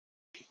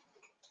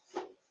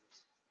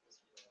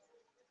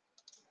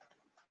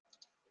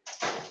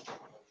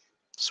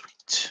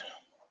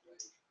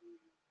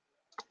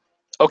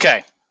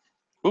Okay.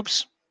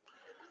 Oops.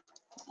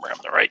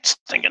 Grab the right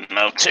stinking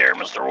notes here,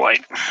 Mr.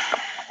 White.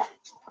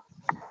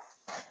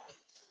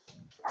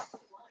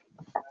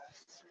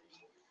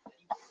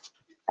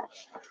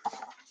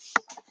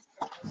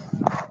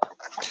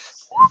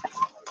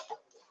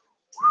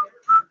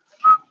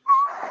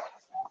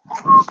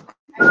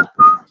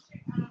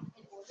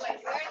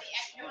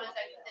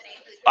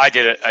 I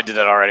did it. I did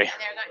that already. Do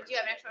you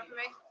have an extra one for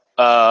me?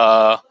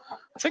 I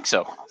think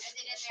so.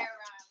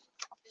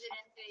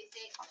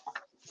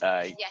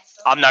 Yes.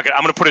 I'm not gonna.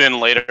 I'm gonna put it in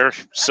later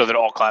so that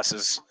all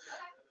classes,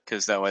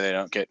 because that way they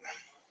don't get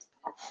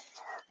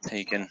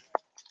taken.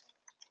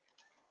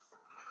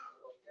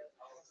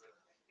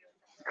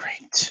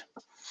 Great.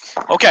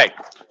 Okay,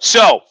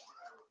 so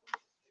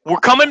we're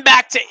coming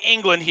back to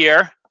England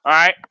here. All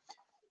right,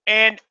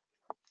 and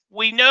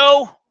we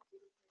know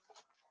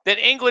that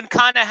England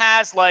kind of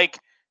has like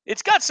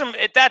it's got some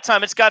at that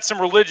time. It's got some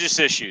religious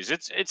issues.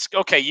 It's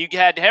okay. You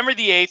had Henry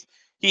VIII.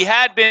 He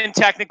had been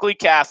technically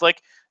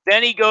Catholic.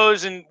 Then he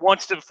goes and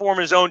wants to form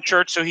his own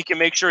church so he can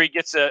make sure he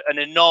gets an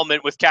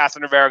annulment with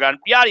Catherine of Aragon.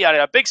 Yada yada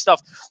yada. Big stuff.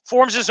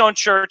 Forms his own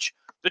church,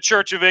 the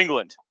Church of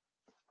England,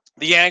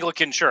 the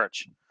Anglican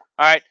Church.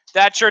 All right,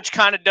 that church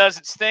kind of does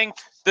its thing.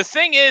 The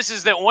thing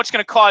is that what's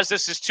going to cause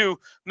this is to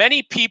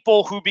many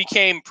people who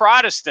became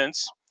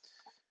Protestants.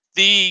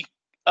 The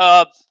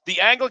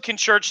Anglican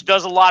Church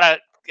does a lot of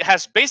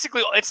has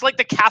basically it's like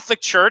the Catholic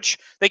Church.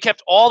 They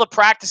kept all the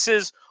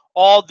practices,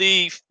 all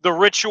the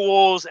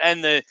rituals,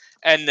 and the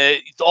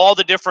all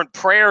the different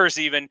prayers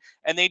even,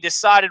 and they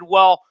decided,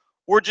 well,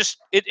 we're just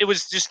it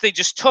was just they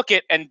just took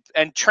it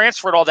and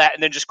transferred all that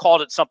and then just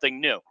called it something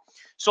new.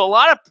 So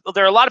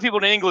there are a lot of people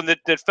in England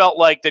that felt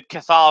like that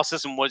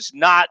Catholicism was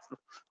not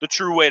the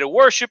true way to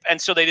worship, and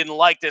so they didn't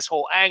like this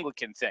whole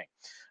Anglican thing.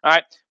 All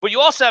right, but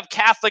you also have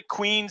Catholic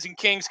queens and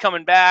kings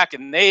coming back,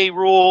 and they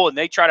rule, and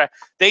they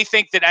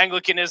think that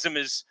Anglicanism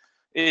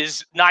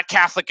is not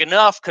Catholic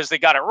enough because they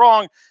got it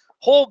wrong.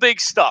 Whole big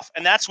stuff,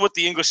 and that's what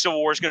the English Civil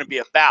War is going to be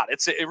about.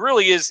 It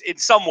really is in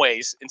some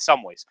ways,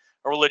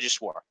 a religious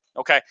war.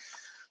 Okay,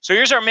 so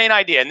here's our main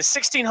idea. In the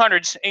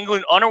 1600s,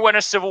 England underwent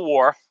a civil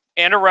war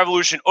and a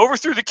revolution,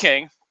 overthrew the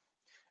king,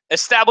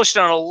 established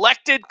an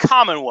elected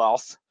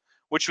commonwealth,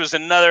 which was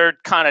another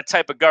kind of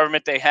type of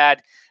government they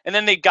had, and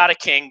then they got a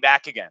king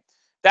back again.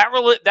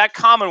 That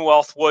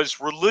commonwealth was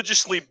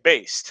religiously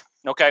based.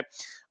 Okay,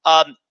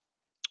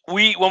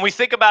 when we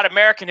think about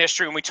American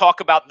history and we talk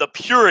about the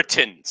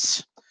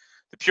Puritans,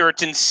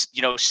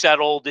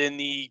 settled in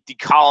the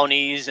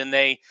colonies, and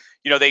they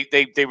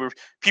were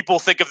people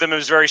think of them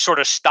as very sort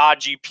of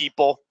stodgy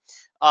people.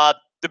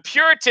 The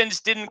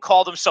Puritans didn't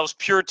call themselves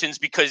Puritans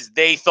because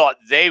they thought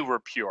they were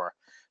pure.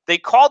 They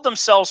called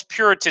themselves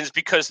Puritans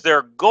because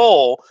their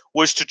goal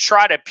was to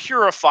try to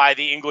purify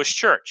the English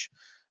church.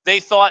 They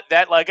thought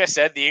that, like I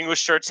said, the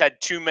English church had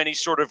too many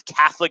sort of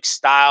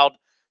Catholic-styled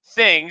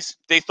things.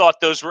 They thought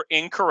those were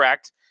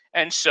incorrect,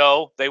 and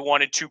so they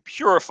wanted to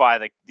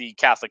purify the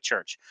Catholic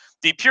Church.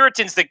 The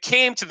Puritans that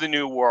came to the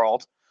New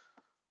World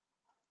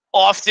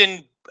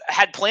often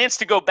had plans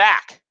to go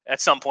back at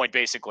some point,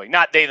 basically.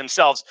 Not they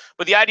themselves,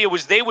 but the idea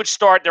was they would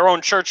start their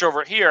own church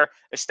over here,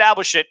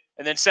 establish it,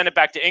 and then send it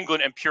back to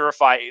England and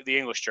purify the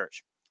English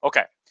church.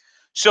 Okay,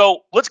 so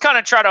let's kind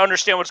of try to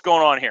understand what's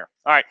going on here.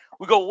 All right,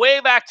 we go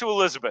way back to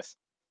Elizabeth.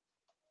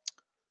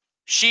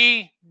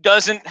 She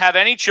doesn't have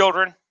any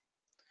children.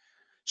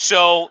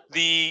 So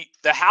the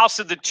house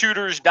of the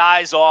Tudors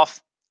dies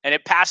off, and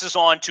it passes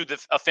on to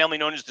a family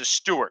known as the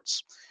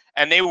Stuarts,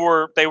 and they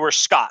were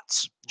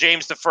Scots.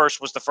 James I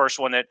was the first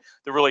one that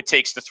really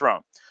takes the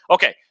throne.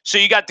 Okay, so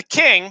you got the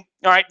king.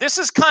 All right, this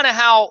is kind of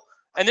how,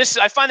 and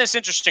I find this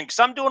interesting because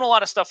I'm doing a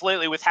lot of stuff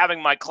lately with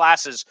having my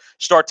classes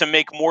start to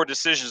make more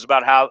decisions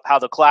about how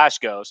the class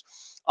goes.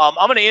 I'm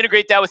going to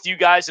integrate that with you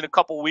guys in a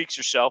couple weeks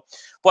or so.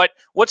 But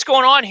what's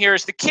going on here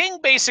is the king,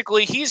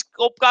 basically, he's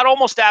got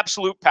almost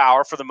absolute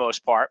power for the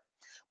most part.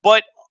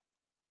 But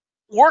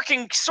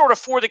working sort of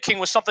for the king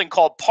was something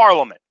called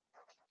Parliament.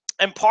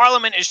 And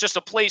Parliament is just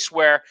a place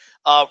where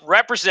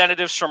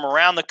representatives from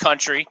around the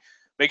country,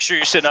 make sure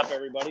you're sitting up,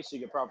 everybody, so you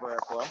get proper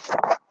airflow.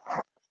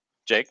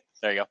 Jake,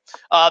 there you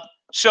go.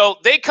 So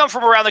they come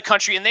from around the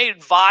country, and they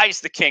advise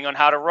the king on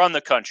how to run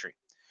the country.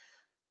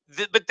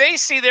 But they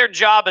see their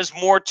job as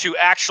more to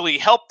actually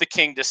help the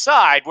king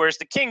decide, whereas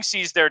the king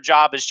sees their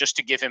job as just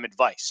to give him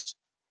advice.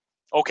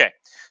 Okay,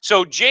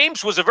 so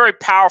James was a very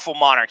powerful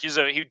monarch. He's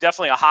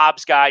definitely a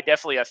Hobbes guy,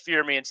 definitely a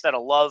fear me instead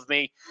of love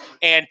me.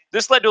 And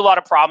this led to a lot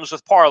of problems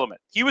with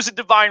Parliament. He was a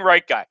divine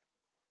right guy.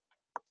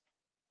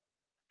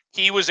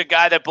 He was a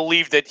guy that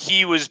believed that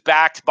he was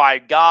backed by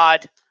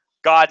God.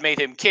 God made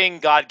him king.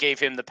 God gave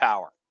him the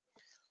power.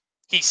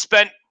 He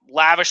spent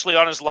lavishly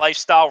on his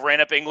lifestyle, ran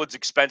up England's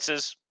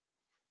expenses.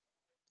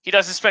 He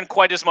doesn't spend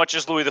quite as much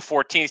as Louis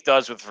XIV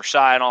does with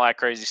Versailles and all that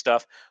crazy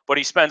stuff, but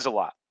he spends a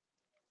lot.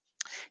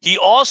 He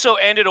also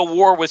ended a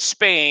war with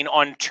Spain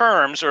on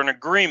terms or an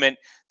agreement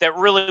that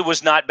really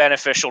was not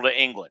beneficial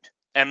to England,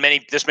 and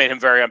this made him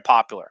very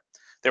unpopular.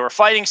 They were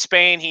fighting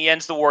Spain. He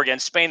ends the war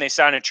against Spain. They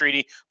sign a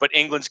treaty, but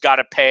England's got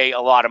to pay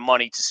a lot of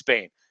money to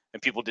Spain,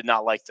 and people did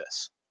not like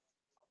this.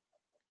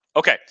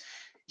 Okay.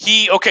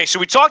 So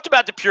we talked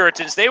about the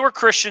Puritans. They were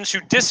Christians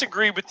who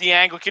disagreed with the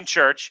Anglican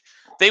Church.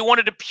 They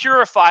wanted to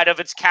purify it of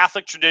its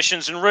Catholic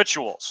traditions and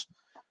rituals.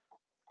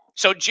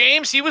 So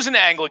James, he was an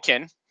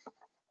Anglican.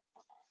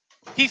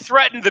 He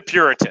threatened the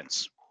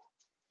Puritans.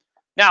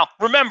 Now,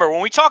 remember, when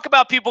we talk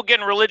about people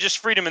getting religious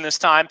freedom in this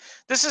time,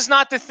 this is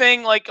not the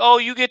thing like, oh,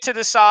 you get to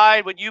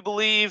decide what you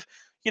believe,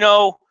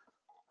 you're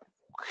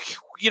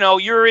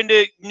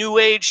into New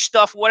Age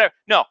stuff, whatever.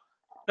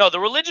 No, the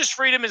religious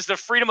freedom is the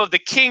freedom of the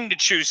king to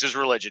choose his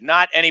religion,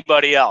 not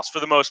anybody else for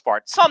the most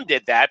part. Some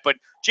did that, but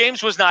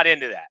James was not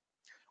into that.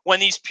 When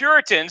these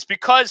Puritans,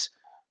 because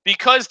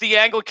the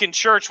Anglican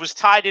Church was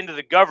tied into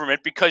the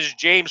government, because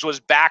James was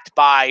backed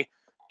by,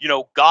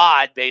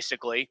 God,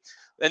 basically,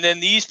 and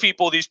then these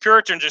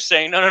Puritans are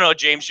saying, no,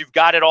 James, you've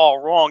got it all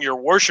wrong. You're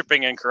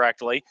worshiping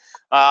incorrectly.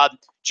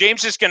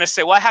 James is going to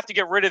say, well, I have to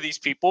get rid of these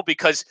people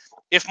because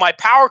if my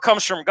power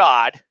comes from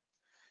God,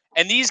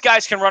 and these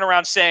guys can run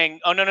around saying,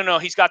 oh, no,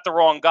 he's got the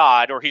wrong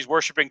God or he's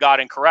worshiping God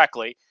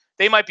incorrectly,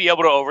 they might be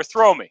able to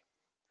overthrow me.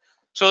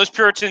 So those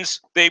Puritans,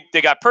 they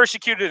got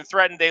persecuted and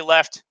threatened. They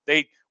left.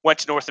 They went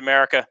to North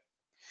America.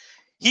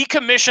 He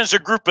commissions a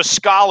group of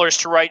scholars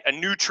to write a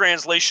new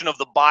translation of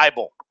the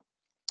Bible,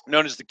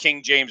 known as the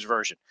King James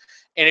Version.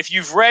 And if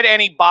you've read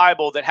any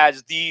Bible that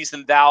has these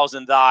and thous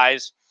and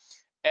thys,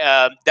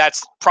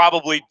 that's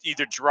probably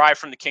either derived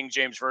from the King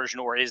James Version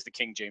or is the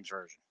King James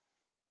Version.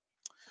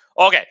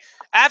 Okay,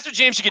 after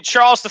James, you get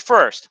Charles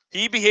I.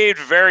 He behaved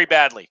very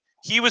badly.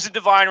 He was a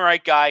divine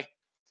right guy.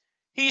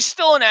 He's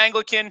still an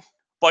Anglican,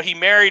 but he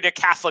married a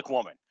Catholic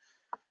woman.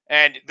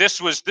 And this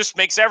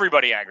makes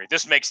everybody angry.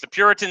 This makes the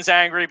Puritans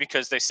angry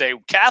because they say,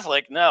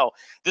 Catholic? No.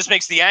 This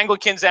makes the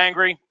Anglicans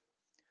angry.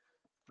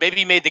 Maybe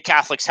he made the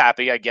Catholics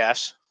happy, I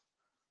guess.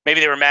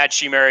 Maybe they were mad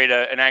she married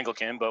an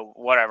Anglican, but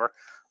whatever.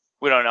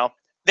 We don't know.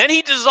 Then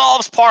he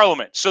dissolves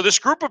Parliament. So this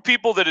group of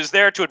people that is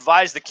there to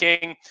advise the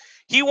king,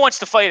 he wants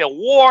to fight a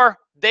war.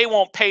 They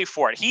won't pay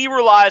for it. He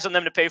relies on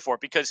them to pay for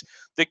it because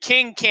the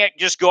king can't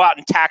just go out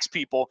and tax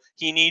people.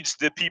 He needs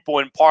the people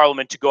in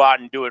Parliament to go out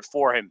and do it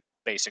for him,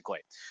 basically.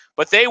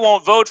 But they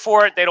won't vote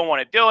for it. They don't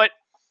want to do it.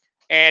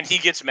 And he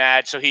gets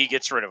mad, so he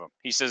gets rid of them.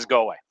 He says,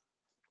 go away.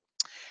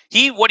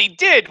 What he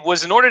did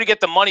was, in order to get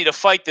the money to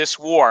fight this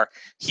war,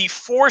 he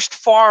forced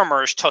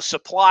farmers to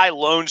supply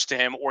loans to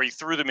him, or he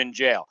threw them in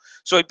jail.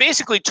 So he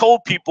basically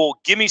told people,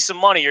 give me some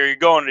money or you're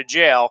going to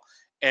jail.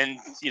 And,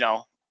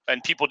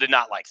 and people did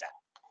not like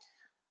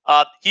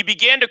that. He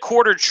began to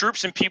quarter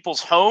troops in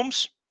people's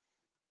homes,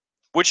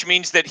 which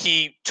means that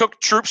he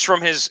took troops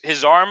from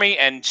his army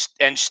and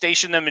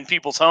stationed them in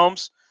people's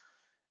homes.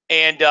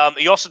 And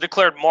he also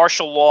declared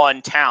martial law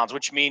in towns,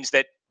 which means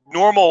that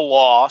normal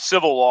law,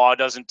 civil law,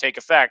 doesn't take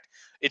effect.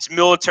 It's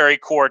military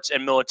courts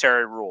and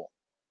military rule.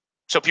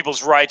 So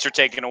people's rights are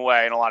taken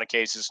away in a lot of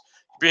cases.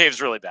 He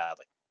behaves really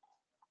badly.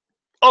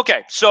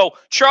 Okay, so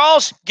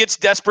Charles gets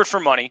desperate for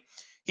money.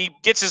 He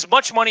gets as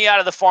much money out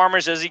of the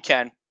farmers as he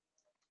can.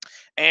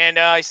 And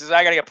he says,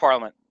 I got to get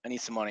Parliament. I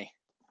need some money.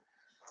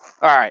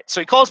 All right,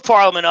 so he calls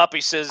Parliament up.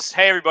 He says,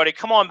 hey, everybody,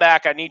 come on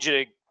back. I need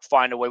you to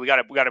find a way. We got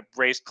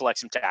to collect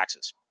some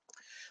taxes.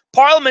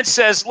 Parliament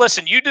says,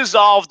 listen, you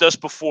dissolved us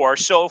before,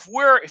 so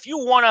if you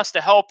want us to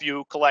help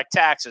you collect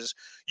taxes,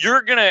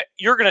 you're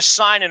gonna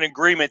sign an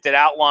agreement that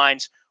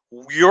outlines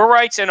your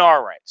rights and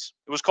our rights.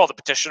 It was called the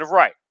Petition of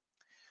Right.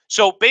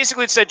 So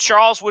basically it said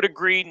Charles would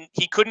agree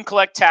he couldn't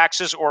collect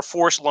taxes or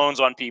force loans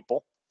on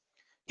people.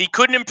 He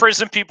couldn't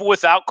imprison people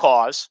without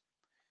cause.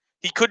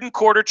 He couldn't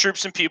quarter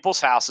troops in people's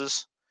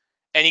houses,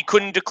 and he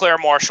couldn't declare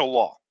martial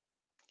law.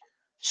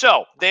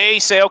 So they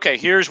say, okay,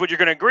 here's what you're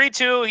going to agree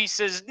to. He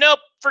says, nope,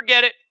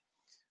 forget it.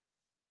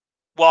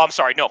 Well, I'm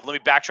sorry. No, let me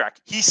backtrack.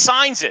 He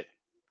signs it.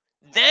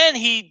 Then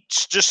he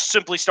just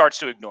simply starts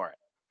to ignore it.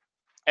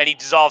 And he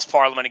dissolves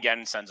Parliament again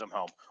and sends them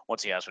home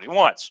once he has what he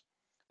wants.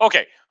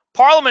 Okay,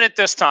 Parliament at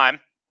this time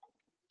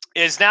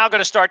is now going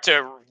to start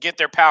to get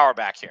their power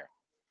back here.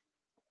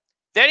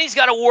 Then he's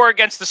got a war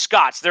against the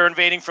Scots. They're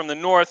invading from the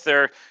north.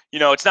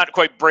 It's not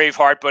quite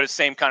Braveheart, but it's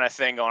the same kind of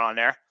thing going on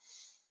there.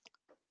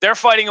 They're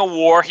fighting a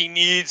war. You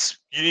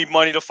need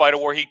money to fight a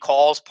war. He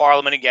calls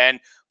Parliament again.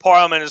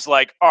 Parliament is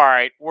like, all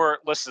right,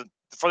 listen,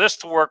 for this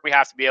to work, we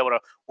have to be able to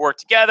work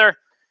together.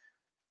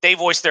 They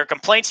voice their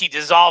complaints. He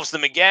dissolves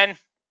them again.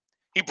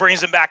 He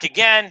brings them back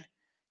again.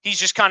 He's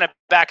just kind of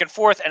back and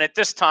forth. And at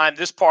this time,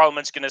 this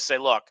Parliament's going to say,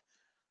 look,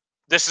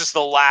 this is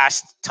the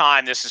last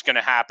time this is going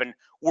to happen.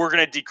 We're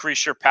going to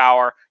decrease your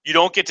power. You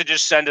don't get to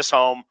just send us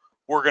home.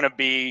 We're going to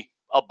be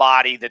a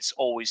body that's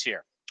always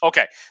here.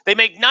 Okay, they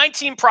make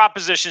 19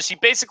 propositions. He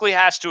basically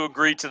has to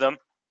agree to them.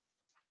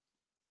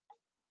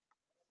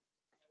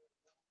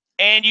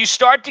 And you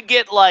start to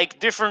get like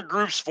different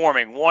groups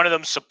forming. One of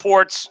them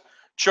supports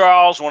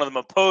Charles. One of them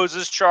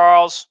opposes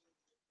Charles.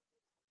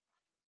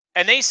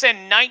 And they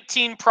send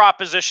 19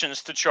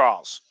 propositions to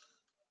Charles.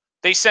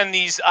 They send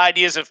these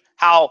ideas of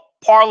how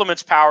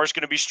Parliament's power is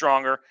going to be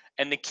stronger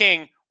and the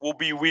king will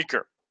be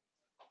weaker.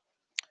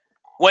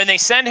 When they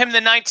send him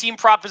the 19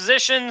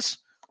 propositions,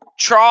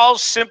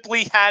 Charles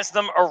simply has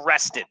them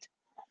arrested.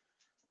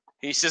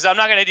 He says, I'm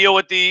not going to deal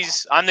with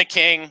these. I'm the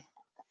king.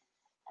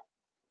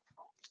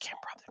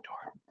 Can't prop the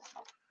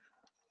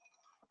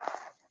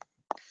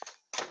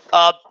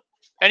door.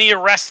 And he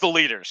arrests the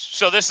leaders.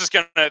 So this is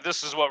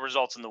what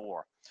results in the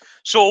war.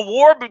 So a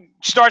war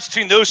starts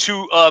between those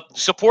who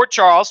support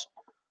Charles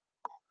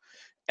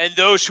and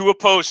those who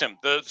oppose him.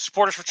 The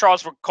supporters for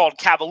Charles were called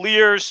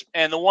Cavaliers,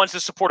 and the ones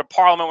that supported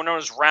Parliament were known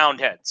as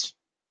Roundheads.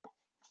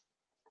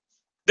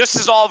 This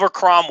is Oliver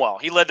Cromwell.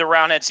 He led the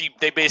Roundheads.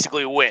 They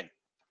basically win,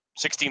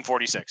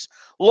 1646.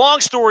 Long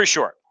story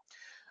short,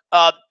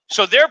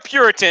 so they're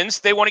Puritans.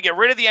 They want to get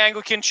rid of the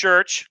Anglican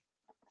Church,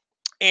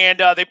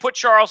 and they put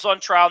Charles on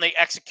trial, and they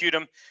execute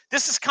him.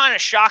 This is kind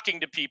of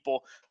shocking to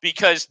people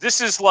because this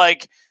is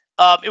like,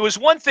 it was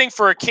one thing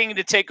for a king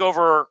to take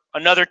over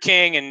another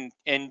king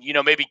and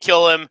maybe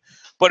kill him,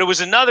 but it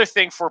was another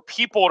thing for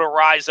people to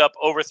rise up,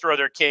 overthrow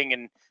their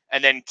king,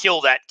 and then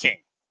kill that king.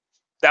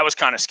 That was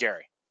kind of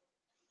scary.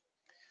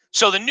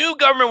 So the new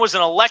government was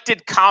an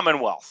elected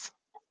commonwealth.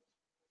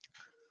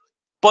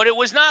 But it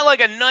was not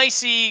like a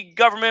nicey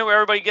government where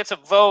everybody gets a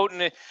vote.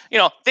 And,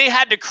 they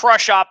had to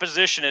crush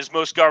opposition, as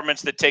most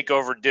governments that take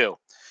over do.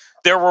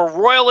 There were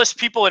royalist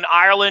people in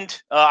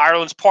Ireland.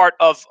 Ireland's part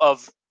of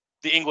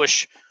the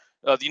English,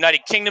 the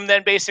United Kingdom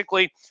then,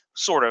 basically,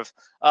 sort of.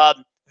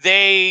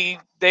 They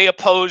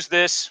opposed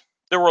this.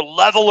 There were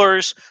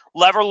levelers.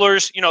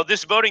 Levelers,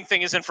 this voting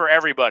thing isn't for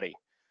everybody.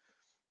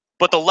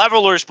 But the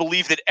levelers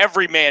believe that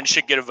every man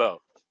should get a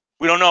vote.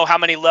 We don't know how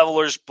many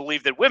levelers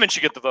believe that women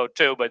should get the vote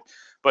too, but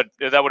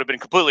that would have been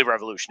completely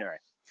revolutionary.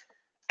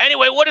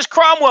 Anyway, what does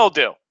Cromwell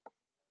do?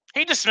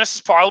 He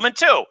dismisses Parliament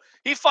too.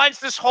 He finds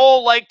this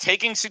whole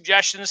taking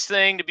suggestions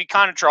thing to be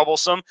kind of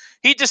troublesome.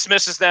 He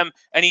dismisses them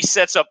and he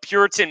sets up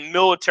Puritan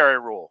military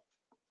rule.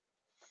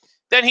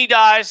 Then he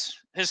dies.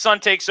 His son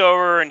takes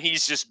over and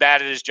he's just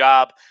bad at his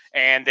job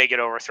and they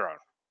get overthrown.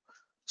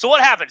 So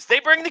what happens?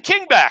 They bring the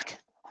king back.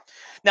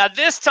 Now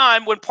this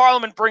time when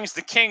Parliament brings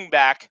the king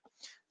back,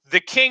 the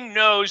king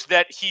knows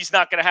that he's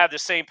not going to have the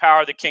same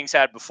power the kings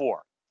had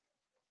before.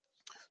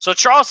 So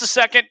Charles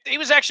II, he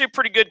was actually a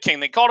pretty good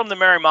king. They called him the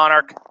Merry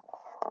Monarch.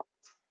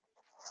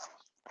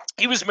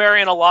 He was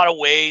merry in a lot of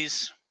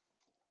ways.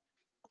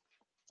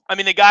 I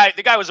mean, the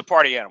guy was a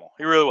party animal.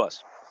 He really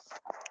was.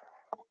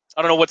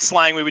 I don't know what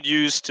slang we would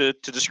use to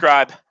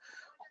describe.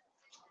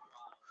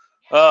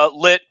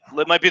 Lit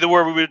might be the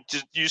word we would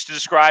use to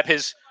describe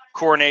his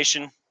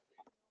coronation.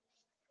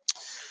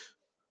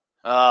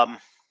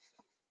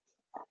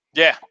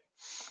 Yeah.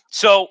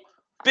 So,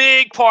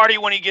 big party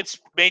when he gets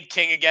made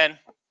king again.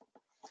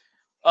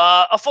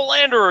 A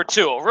philanderer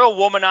too, a real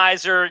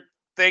womanizer.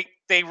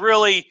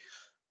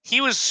 He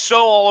was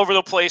so all over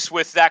the place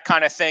with that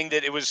kind of thing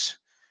that it was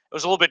a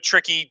little bit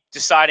tricky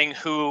deciding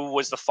who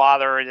was the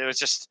father. It was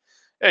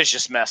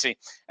just messy.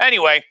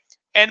 Anyway,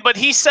 but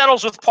he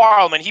settles with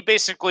Parliament. He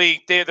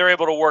basically they're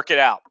able to work it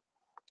out.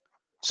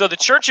 So the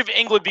Church of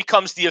England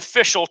becomes the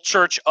official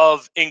Church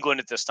of England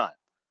at this time.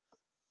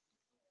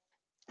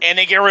 And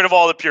they get rid of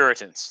all the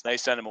Puritans. They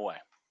send them away.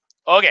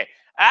 Okay,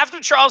 after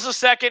Charles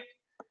II,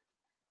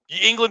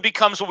 England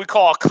becomes what we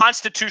call a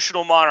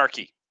constitutional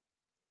monarchy.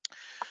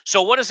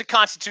 So what is a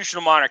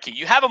constitutional monarchy?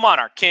 You have a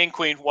monarch, king,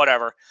 queen,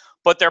 whatever,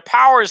 but their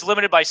power is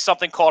limited by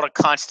something called a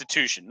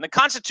constitution. And the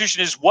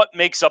constitution is what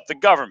makes up the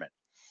government.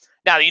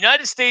 Now, the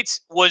United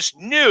States was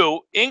new.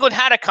 England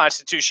had a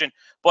constitution,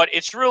 but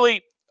it's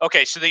really,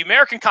 okay, so the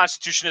American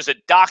Constitution is a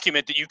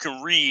document that you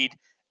can read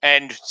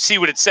and see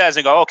what it says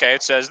and go, okay,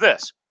 it says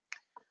this.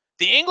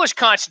 The English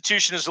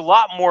Constitution is a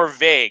lot more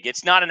vague.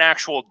 It's not an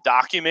actual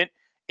document.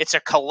 It's a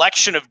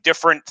collection of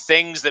different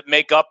things that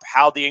make up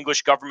how the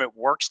English government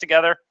works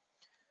together.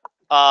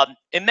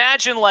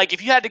 Imagine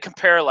if you had to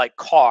compare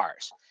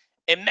cars.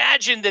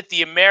 Imagine that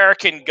the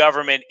American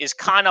government is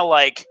kind of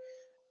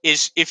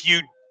if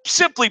you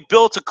simply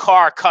built a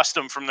car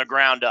custom from the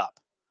ground up.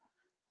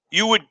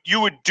 You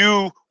would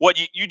do what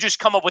you just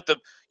come up with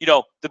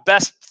the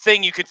best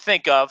thing you could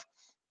think of.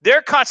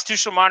 Their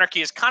constitutional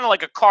monarchy is kind of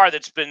like a car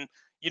that's been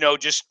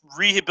just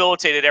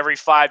rehabilitated every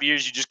 5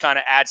 years. You just kind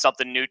of add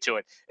something new to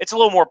it. It's a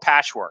little more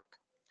patchwork.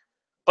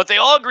 But they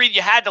all agreed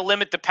you had to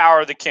limit the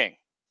power of the king.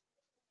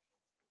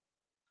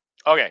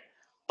 Okay.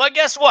 But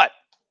guess what?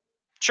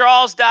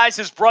 Charles dies.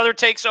 His brother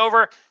takes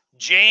over.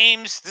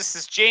 James, this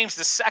is James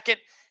II.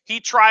 He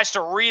tries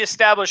to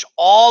reestablish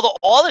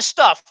all this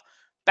stuff.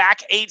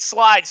 Back 8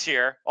 slides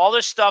here. All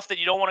this stuff that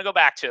you don't want to go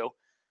back to.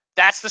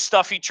 That's the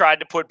stuff he tried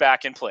to put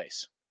back in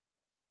place.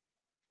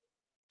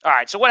 All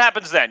right, so what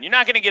happens then? You're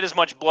not going to get as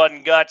much blood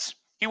and guts.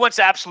 He wants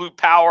absolute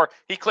power.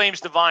 He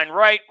claims divine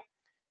right.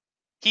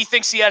 He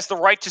thinks he has the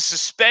right to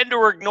suspend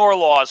or ignore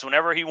laws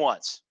whenever he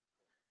wants.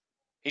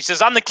 He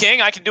says, I'm the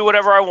king. I can do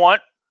whatever I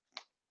want,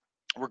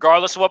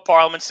 regardless of what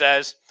Parliament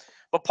says.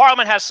 But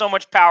Parliament has so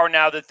much power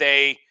now that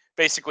they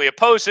basically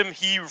oppose him.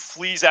 He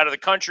flees out of the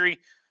country,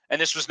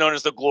 and this was known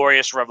as the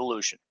Glorious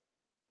Revolution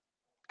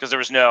because there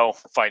was no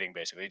fighting,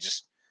 basically. He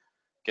just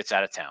gets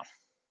out of town.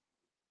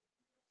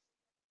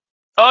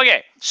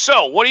 Okay,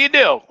 so what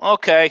do?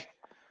 Okay,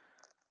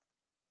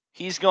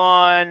 he's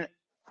gone.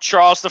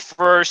 Charles the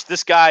First.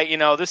 This guy,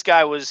 this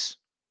guy was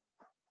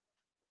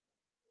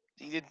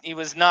he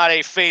was not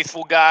a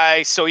faithful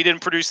guy, so he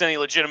didn't produce any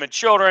legitimate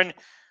children.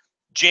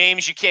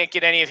 James, you can't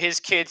get any of his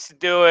kids to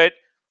do it.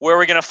 Where are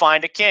we going to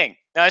find a king?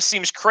 Now, this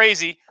seems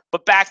crazy,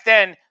 but back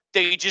then,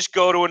 they just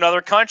go to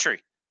another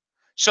country.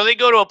 So they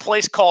go to a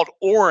place called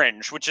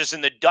Orange, which is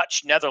in the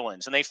Dutch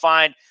Netherlands, and they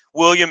find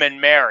William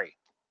and Mary.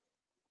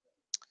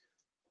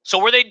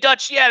 So were they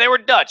Dutch? Yeah, they were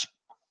Dutch.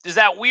 Is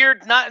that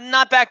weird?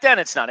 Not back then.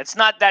 It's not. It's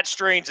not that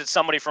strange that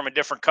somebody from a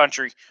different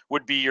country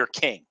would be your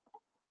king.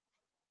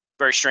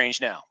 Very strange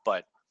now,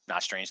 but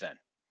not strange then.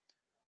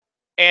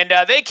 And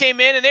they came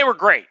in and they were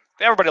great.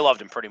 Everybody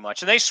loved him pretty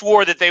much. And they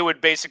swore that they would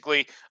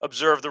basically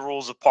observe the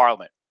rules of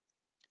Parliament.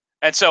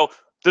 And so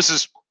this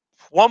is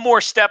one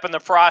more step in the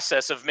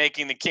process of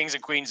making the kings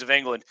and queens of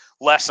England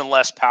less and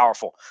less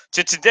powerful.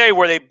 To today,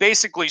 where they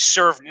basically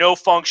serve no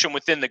function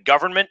within the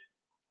government,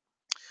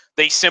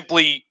 they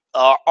simply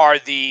are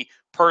the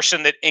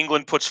person that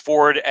England puts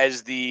forward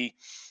as the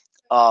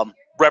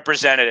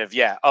representative,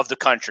 of the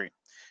country.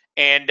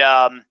 And,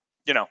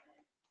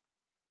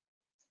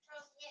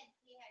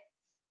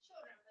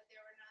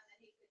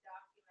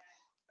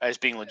 as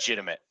being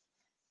legitimate.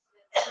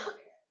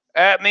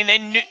 I mean, they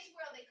knew.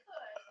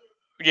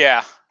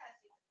 Yeah.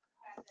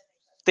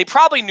 They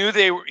probably knew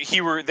they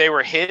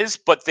were his,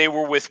 but they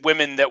were with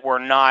women that were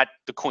not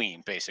the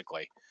queen,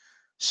 basically.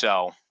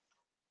 So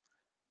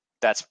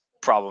that's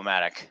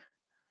problematic.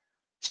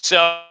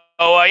 So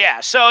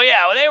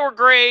they were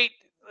great.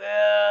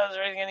 Is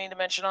there anything I need to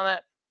mention on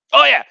that?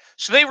 Oh yeah,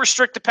 so they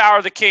restrict the power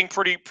of the king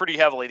pretty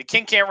heavily. The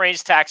king can't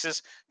raise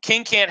taxes.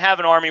 King can't have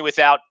an army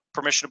without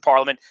permission of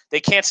Parliament.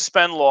 They can't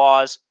suspend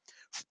laws.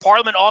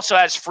 Parliament also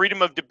has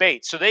freedom of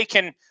debate, so they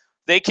can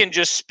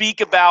just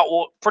speak about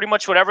pretty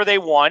much whatever they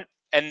want,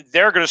 and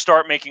they're going to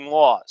start making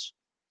laws.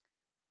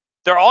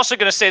 They're also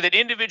going to say that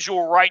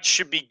individual rights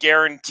should be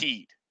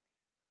guaranteed.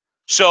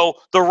 So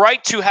the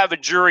right to have a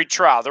jury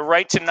trial, the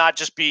right to not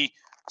just be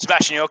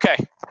Sebastian, you okay?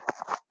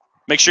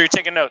 Make sure you're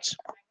taking notes.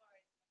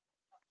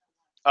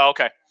 Oh,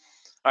 okay.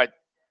 All right.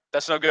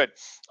 That's no good.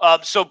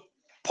 So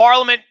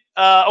Parliament,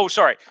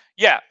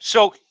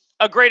 So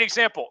a great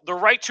example, the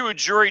right to a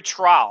jury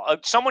trial.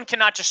 Someone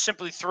cannot just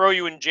simply throw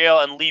you in jail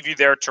and leave you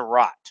there to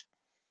rot.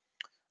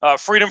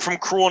 Freedom from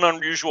cruel and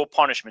unusual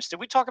punishments. Did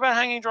we talk about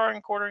hanging, drawing,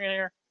 and quartering in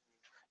here?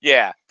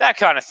 Yeah, that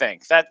kind of thing.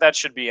 That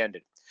should be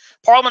ended.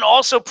 Parliament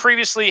also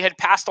previously had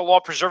passed a law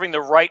preserving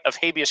the right of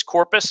habeas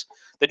corpus,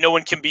 that no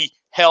one can be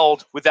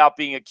held without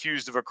being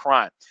accused of a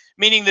crime.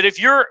 Meaning that if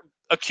you're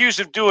accused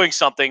of doing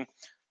something,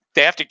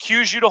 they have to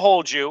accuse you to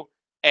hold you,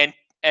 and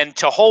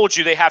to hold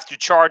you, they have to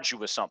charge you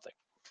with something.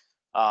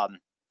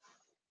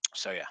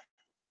 So yeah.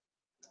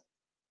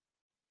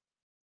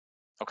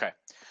 Okay.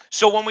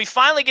 So when we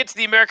finally get to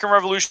the American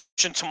Revolution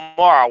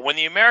tomorrow, when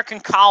the American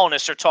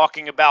colonists are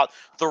talking about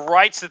the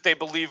rights that they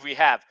believe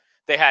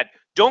they had,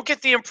 don't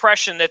get the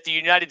impression that the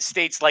United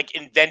States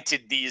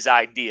invented these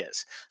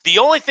ideas. The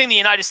only thing the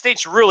United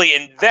States really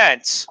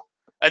invents,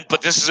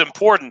 but this is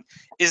important,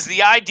 is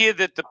the idea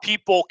that the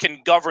people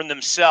can govern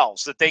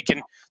themselves, that they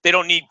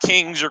don't need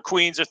kings or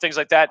queens or things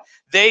like that.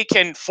 They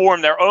can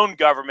form their own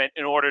government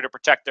in order to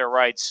protect their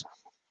rights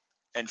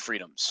and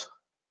freedoms.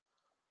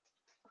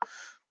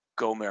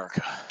 Go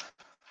America.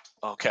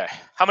 Okay.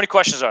 How many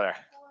questions are there?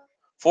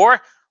 4?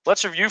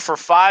 Let's review for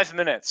 5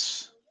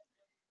 minutes.